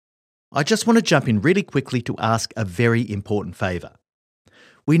I just want to jump in really quickly to ask a very important favour.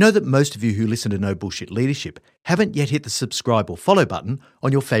 We know that most of you who listen to No Bullshit Leadership haven't yet hit the subscribe or follow button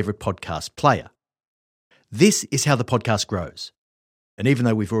on your favourite podcast player. This is how the podcast grows. And even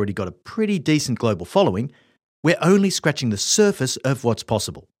though we've already got a pretty decent global following, we're only scratching the surface of what's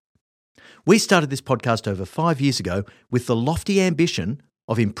possible. We started this podcast over 5 years ago with the lofty ambition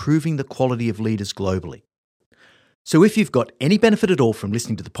of improving the quality of leaders globally. So if you've got any benefit at all from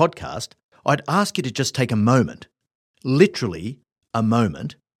listening to the podcast, I'd ask you to just take a moment, literally a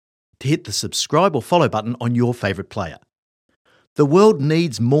moment, to hit the subscribe or follow button on your favourite player. The world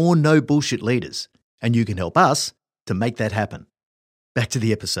needs more no bullshit leaders, and you can help us to make that happen. Back to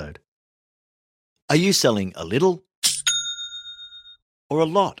the episode. Are you selling a little or a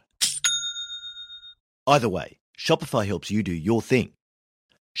lot? Either way, Shopify helps you do your thing.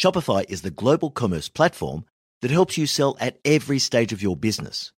 Shopify is the global commerce platform that helps you sell at every stage of your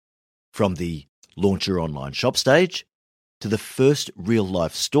business, from the launch your online shop stage to the first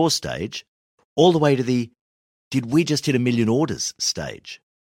real-life store stage, all the way to the did we just hit 1 million orders stage.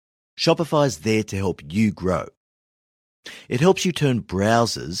 Shopify's there to help you grow. It helps you turn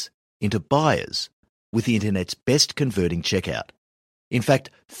browsers into buyers with the internet's best converting checkout. In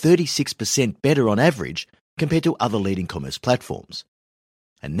fact, 36% better on average compared to other leading commerce platforms.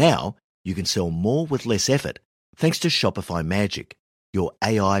 And now you can sell more with less effort thanks to Shopify Magic, your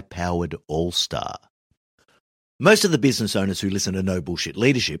AI-powered all-star. Most of the business owners who listen to No Bullshit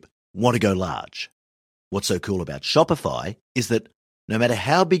Leadership want to go large. What's so cool about Shopify is that no matter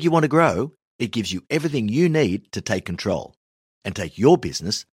how big you want to grow, it gives you everything you need to take control and take your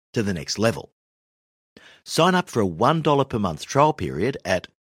business to the next level. Sign up for a $1 per month trial period at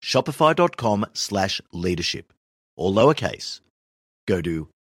shopify.com/leadership, all lowercase. Go to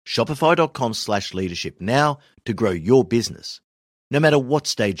shopify.com/leadership now to grow your business, no matter what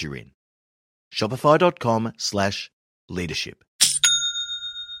stage you're in. Shopify.com/leadership.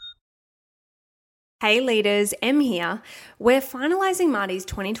 Hey leaders, Em here. We're finalising Marty's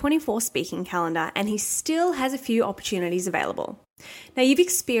 2024 speaking calendar and he still has a few opportunities available. Now you've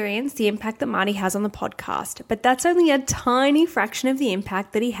experienced the impact that Marty has on the podcast, but that's only a tiny fraction of the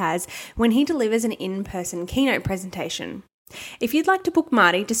impact that he has when he delivers an in-person keynote presentation. If you'd like to book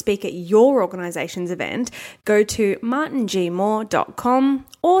Marty to speak at your organisation's event, go to martingmoore.com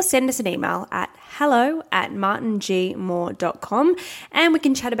or send us an email at hello@martingmoore.com and we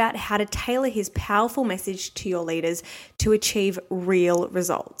can chat about how to tailor his powerful message to your leaders to achieve real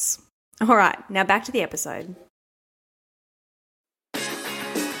results. All right, now back to the episode.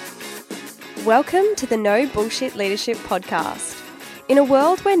 Welcome to the No Bullshit Leadership Podcast. In a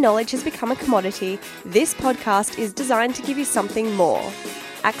world where knowledge has become a commodity, this podcast is designed to give you something more.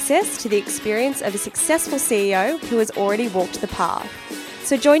 Access to the experience of a successful CEO who has already walked the path.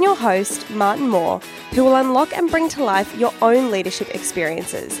 So join your host, Martin Moore, who will unlock and bring to life your own leadership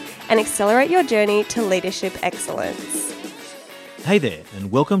experiences and accelerate your journey to leadership excellence. Hey there,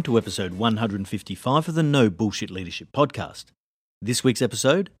 and welcome to episode 155 of the No Bullshit Leadership Podcast. This week's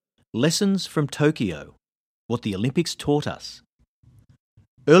episode, Lessons from Tokyo, What the Olympics Taught Us.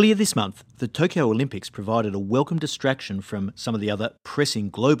 Earlier this month, the Tokyo Olympics provided a welcome distraction from some of the other pressing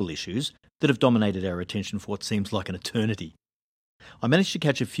global issues that have dominated our attention for what seems like an eternity. I managed to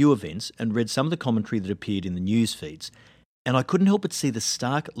catch a few events and read some of the commentary that appeared in the news feeds, and I couldn't help but see the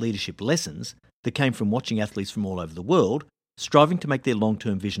stark leadership lessons that came from watching athletes from all over the world striving to make their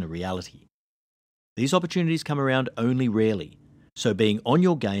long-term vision a reality. These opportunities come around only rarely, so being on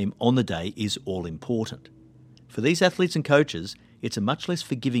your game on the day is all important. For these athletes and coaches, it's a much less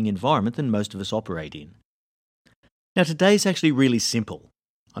forgiving environment than most of us operate in. Now today's actually really simple.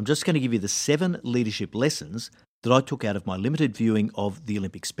 I'm just going to give you the 7 leadership lessons that I took out of my limited viewing of the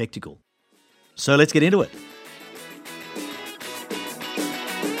Olympic spectacle. So let's get into it.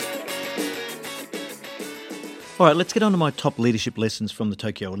 All right, let's get on to my top leadership lessons from the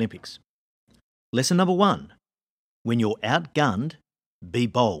Tokyo Olympics. Lesson number 1. When you're outgunned, be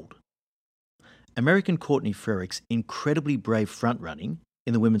bold. American Courtney Frerich's incredibly brave front-running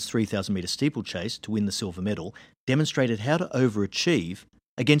in the women's 3,000 metre steeplechase to win the silver medal demonstrated how to overachieve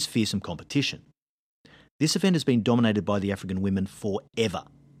against fearsome competition. This event has been dominated by the African women forever.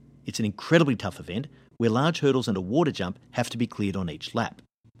 It's an incredibly tough event where large hurdles and a water jump have to be cleared on each lap.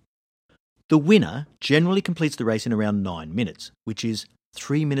 The winner generally completes the race in around 9 minutes, which is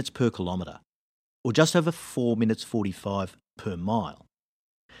 3 minutes per kilometre, or just over 4 minutes 45 per mile.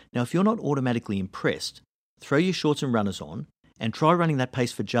 Now, if you're not automatically impressed, throw your shorts and runners on and try running that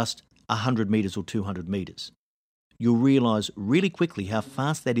pace for just 100 metres or 200 metres. You'll realise really quickly how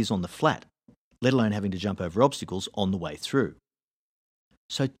fast that is on the flat, let alone having to jump over obstacles on the way through.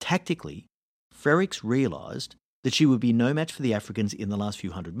 So tactically, Frerichs realised that she would be no match for the Africans in the last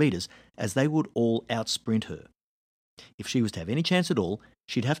few hundred metres, as they would all outsprint her. If she was to have any chance at all,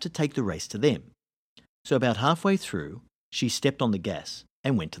 she'd have to take the race to them. So about halfway through, she stepped on the gas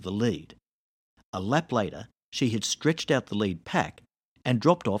and went to the lead. A lap later, she had stretched out the lead pack and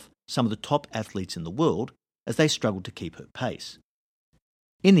dropped off some of the top athletes in the world as they struggled to keep her pace.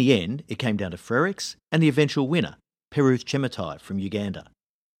 In the end, it came down to Frerichs and the eventual winner, Peruth Chemutai from Uganda.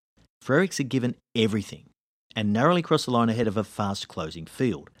 Frerichs had given everything and narrowly crossed the line ahead of a fast-closing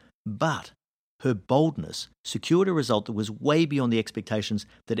field, but her boldness secured a result that was way beyond the expectations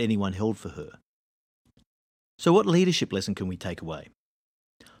that anyone held for her. So what leadership lesson can we take away?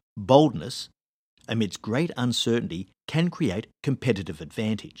 Boldness, amidst great uncertainty, can create competitive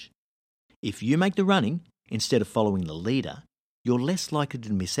advantage. If you make the running instead of following the leader, you're less likely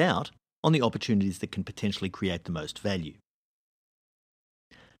to miss out on the opportunities that can potentially create the most value.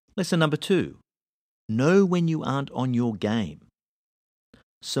 Lesson number 2. Know when you aren't on your game.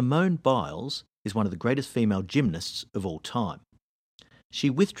 Simone Biles is one of the greatest female gymnasts of all time. She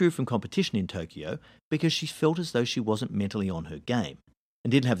withdrew from competition in Tokyo because she felt as though she wasn't mentally on her game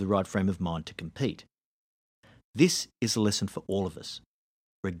and didn't have the right frame of mind to compete. This is a lesson for all of us.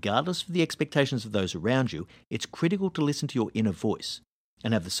 Regardless of the expectations of those around you, it's critical to listen to your inner voice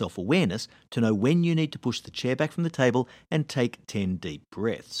and have the self-awareness to know when you need to push the chair back from the table and take 10 deep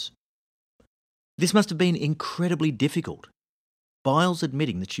breaths. This must have been incredibly difficult. Biles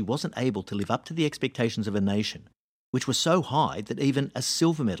admitting that she wasn't able to live up to the expectations of a nation, which were so high that even a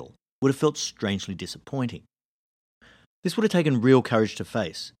silver medal would have felt strangely disappointing. This would have taken real courage to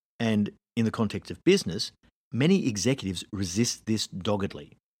face, and in the context of business, many executives resist this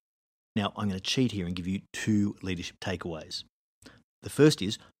doggedly. Now, I'm going to cheat here and give you 2 leadership takeaways. The first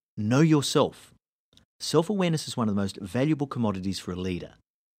is, know yourself. Self-awareness is one of the most valuable commodities for a leader.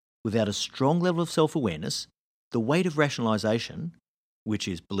 Without a strong level of self-awareness, the weight of rationalisation, which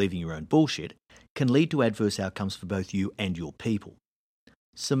is believing your own bullshit, can lead to adverse outcomes for both you and your people.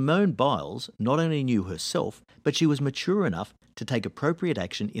 Simone Biles not only knew herself, but she was mature enough to take appropriate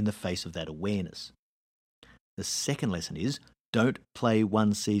action in the face of that awareness. The second lesson is, don't play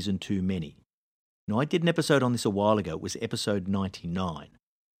one season too many. Now, I did an episode on this a while ago. It was episode 99.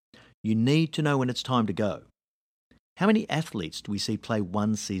 You need to know when it's time to go. How many athletes do we see play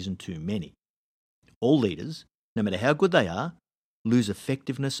one season too many? All leaders, no matter how good they are, lose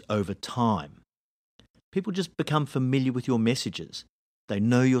effectiveness over time. People just become familiar with your messages. They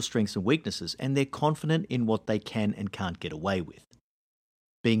know your strengths and weaknesses, and they're confident in what they can and can't get away with.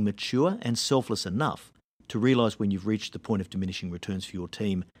 Being mature and selfless enough to realise when you've reached the point of diminishing returns for your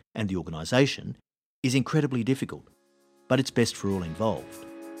team and the organisation is incredibly difficult, but it's best for all involved.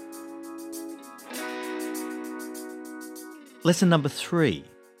 Lesson number 3.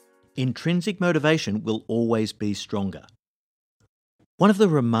 Intrinsic motivation will always be stronger. One of the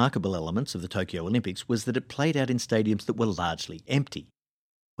remarkable elements of the Tokyo Olympics was that it played out in stadiums that were largely empty.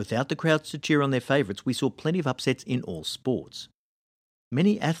 Without the crowds to cheer on their favourites, we saw plenty of upsets in all sports.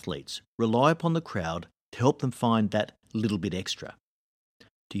 Many athletes rely upon the crowd to help them find that little bit extra.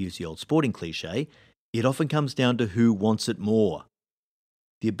 To use the old sporting cliche, it often comes down to who wants it more.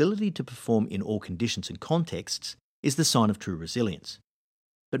 The ability to perform in all conditions and contexts is the sign of true resilience.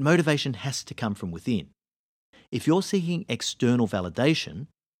 But motivation has to come from within. If you're seeking external validation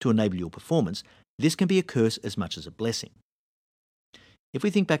to enable your performance, this can be a curse as much as a blessing. If we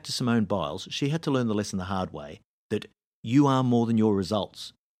think back to Simone Biles, she had to learn the lesson the hard way, that you are more than your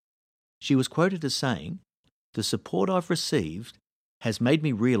results. She was quoted as saying, "The support I've received has made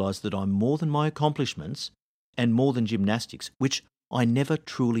me realise that I'm more than my accomplishments and more than gymnastics, which I never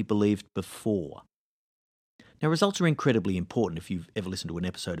truly believed before." Now, results are incredibly important if you've ever listened to an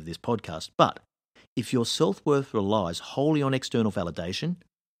episode of this podcast, but if your self-worth relies wholly on external validation,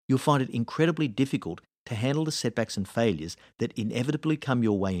 you'll find it incredibly difficult to handle the setbacks and failures that inevitably come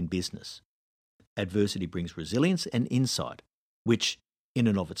your way in business. Adversity brings resilience and insight, which in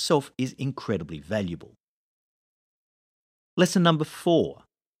and of itself is incredibly valuable. Lesson number 4.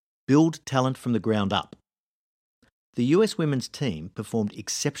 Build talent from the ground up. The US women's team performed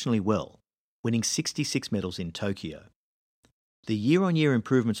exceptionally well, winning 66 medals in Tokyo. The year-on-year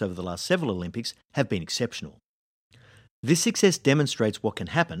improvements over the last several Olympics have been exceptional. This success demonstrates what can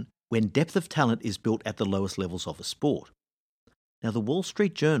happen when depth of talent is built at the lowest levels of a sport. Now, the Wall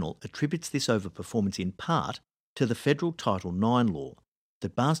Street Journal attributes this overperformance in part to the federal Title IX law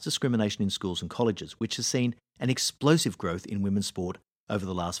that bars discrimination in schools and colleges, which has seen an explosive growth in women's sport over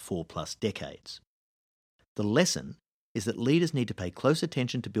the last 4+ decades. The lesson is that leaders need to pay close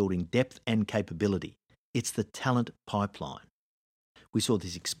attention to building depth and capability. It's the talent pipeline. We saw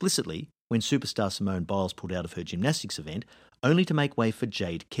this explicitly when superstar Simone Biles pulled out of her gymnastics event, only to make way for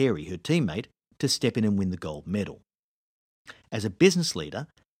Jade Carey, her teammate, to step in and win the gold medal. As a business leader,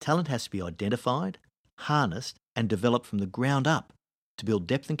 talent has to be identified, harnessed, and developed from the ground up to build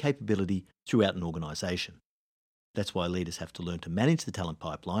depth and capability throughout an organisation. That's why leaders have to learn to manage the talent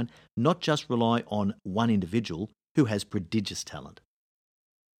pipeline, not just rely on one individual who has prodigious talent.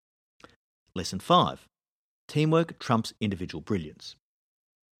 Lesson 5. Teamwork trumps individual brilliance.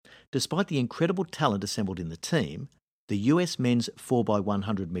 Despite the incredible talent assembled in the team, the US men's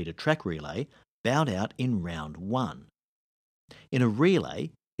 4x100 metre track relay bowed out in round 1. In a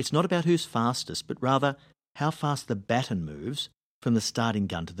relay, it's not about who's fastest, but rather how fast the baton moves from the starting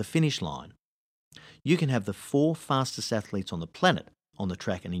gun to the finish line. You can have the 4 fastest athletes on the planet on the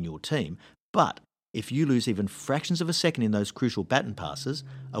track and in your team, but if you lose even fractions of a second in those crucial baton passes,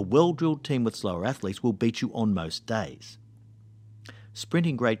 a well-drilled team with slower athletes will beat you on most days.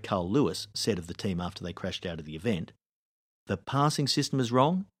 Sprinting great Carl Lewis said of the team after they crashed out of the event, "The passing system is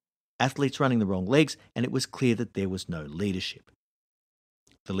wrong, athletes running the wrong legs, and it was clear that there was no leadership."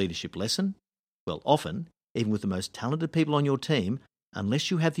 The leadership lesson? Well, often, even with the most talented people on your team, unless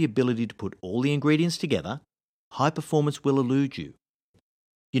you have the ability to put all the ingredients together, high performance will elude you.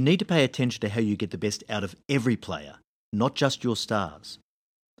 You need to pay attention to how you get the best out of every player, not just your stars.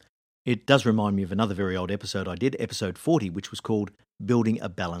 It does remind me of another very old episode I did, episode 40, which was called Building a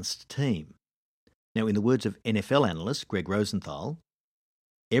Balanced Team. Now, in the words of NFL analyst Greg Rosenthal,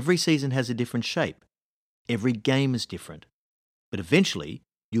 every season has a different shape. Every game is different. But eventually,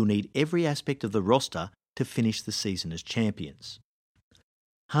 you'll need every aspect of the roster to finish the season as champions.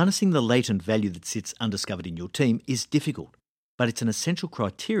 Harnessing the latent value that sits undiscovered in your team is difficult, but it's an essential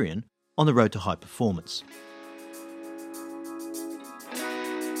criterion on the road to high performance.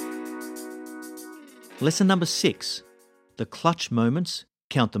 Lesson number 6. The clutch moments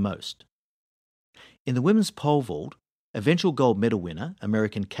count the most. In the women's pole vault, eventual gold medal winner,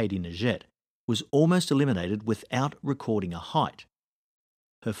 American Katie Naget, was almost eliminated without recording a height.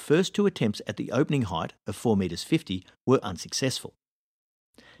 Her first 2 attempts at the opening height of 4 metres 50 were unsuccessful.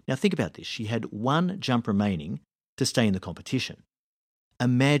 Now think about this. She had 1 jump remaining to stay in the competition.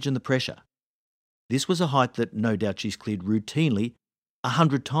 Imagine the pressure. This was a height that no doubt she's cleared routinely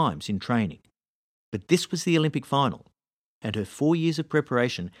 100 times in training. But this was the Olympic final, and her 4 years of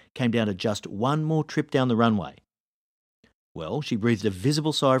preparation came down to just 1 more trip down the runway. Well, she breathed a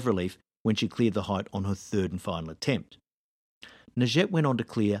visible sigh of relief when she cleared the height on her 3rd and final attempt. Naget went on to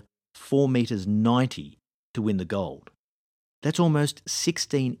clear 4 metres 90 to win the gold. That's almost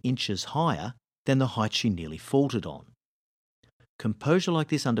 16 inches higher than the height she nearly faltered on. Composure like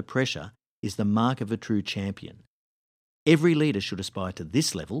this under pressure is the mark of a true champion. Every leader should aspire to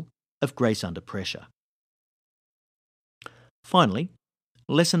this level of grace under pressure. Finally,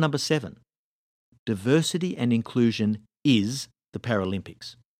 lesson number 7. Diversity and inclusion is the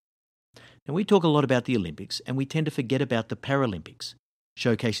Paralympics. Now, we talk a lot about the Olympics, and we tend to forget about the Paralympics,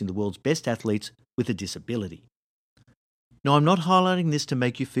 showcasing the world's best athletes with a disability. Now, I'm not highlighting this to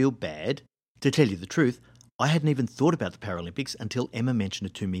make you feel bad. To tell you the truth, I hadn't even thought about the Paralympics until Emma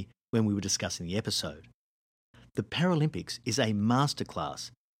mentioned it to me when we were discussing the episode. The Paralympics is a masterclass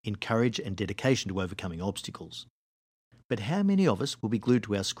in courage and dedication to overcoming obstacles. But how many of us will be glued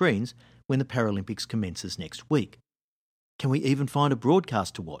to our screens when the Paralympics commences next week? Can we even find a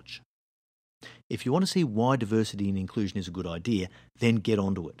broadcast to watch? If you want to see why diversity and inclusion is a good idea, then get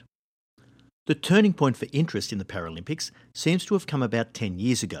onto it. The turning point for interest in the Paralympics seems to have come about 10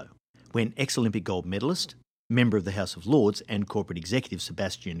 years ago, when ex-Olympic gold medalist, member of the House of Lords and corporate executive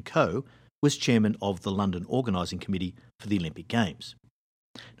Sebastian Coe was chairman of the London Organising Committee for the Olympic Games.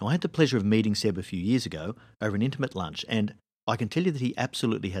 Now, I had the pleasure of meeting Seb a few years ago over an intimate lunch, and I can tell you that he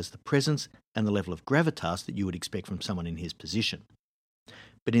absolutely has the presence and the level of gravitas that you would expect from someone in his position.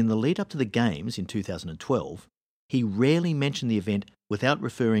 But in the lead up to the Games in 2012, he rarely mentioned the event without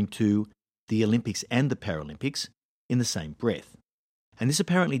referring to the Olympics and the Paralympics in the same breath. And this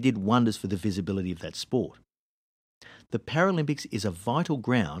apparently did wonders for the visibility of that sport. The Paralympics is a vital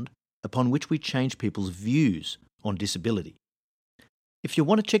ground upon which we change people's views on disability. If you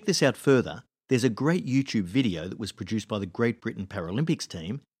want to check this out further, there's a great YouTube video that was produced by the Great Britain Paralympics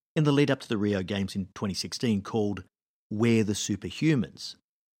team in the lead up to the Rio Games in 2016 called We're the Superhumans.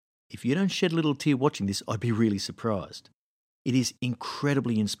 If you don't shed a little tear watching this, I'd be really surprised. It is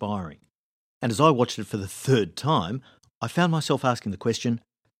incredibly inspiring. And as I watched it for the 3rd time, I found myself asking the question,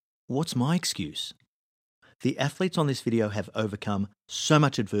 what's my excuse? The athletes on this video have overcome so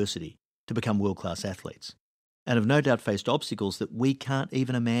much adversity to become world-class athletes, and have no doubt faced obstacles that we can't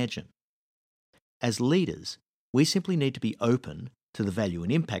even imagine. As leaders, we simply need to be open to the value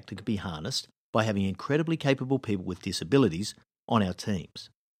and impact that can be harnessed by having incredibly capable people with disabilities on our teams.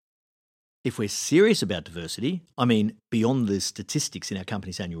 If we're serious about diversity, I mean beyond the statistics in our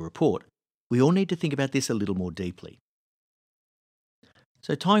company's annual report, we all need to think about this a little more deeply.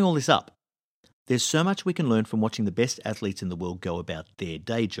 So tying all this up, there's so much we can learn from watching the best athletes in the world go about their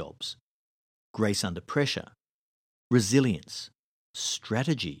day jobs. Grace under pressure, resilience,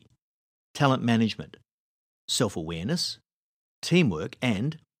 strategy, talent management, self-awareness, teamwork,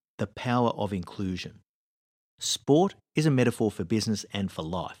 and the power of inclusion. Sport is a metaphor for business and for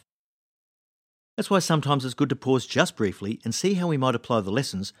life. That's why sometimes it's good to pause just briefly and see how we might apply the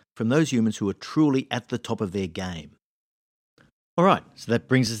lessons from those humans who are truly at the top of their game. All right, so that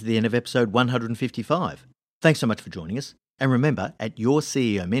brings us to the end of episode 155. Thanks so much for joining us. And remember, at Your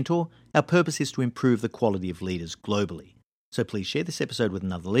CEO Mentor, our purpose is to improve the quality of leaders globally. So please share this episode with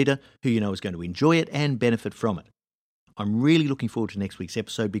another leader who you know is going to enjoy it and benefit from it. I'm really looking forward to next week's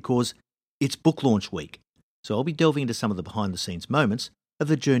episode because it's book launch week. So I'll be delving into some of the behind-the-scenes moments of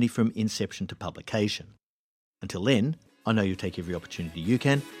the journey from inception to publication. Until then, I know you'll take every opportunity you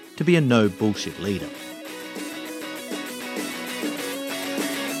can to be a no bullshit leader.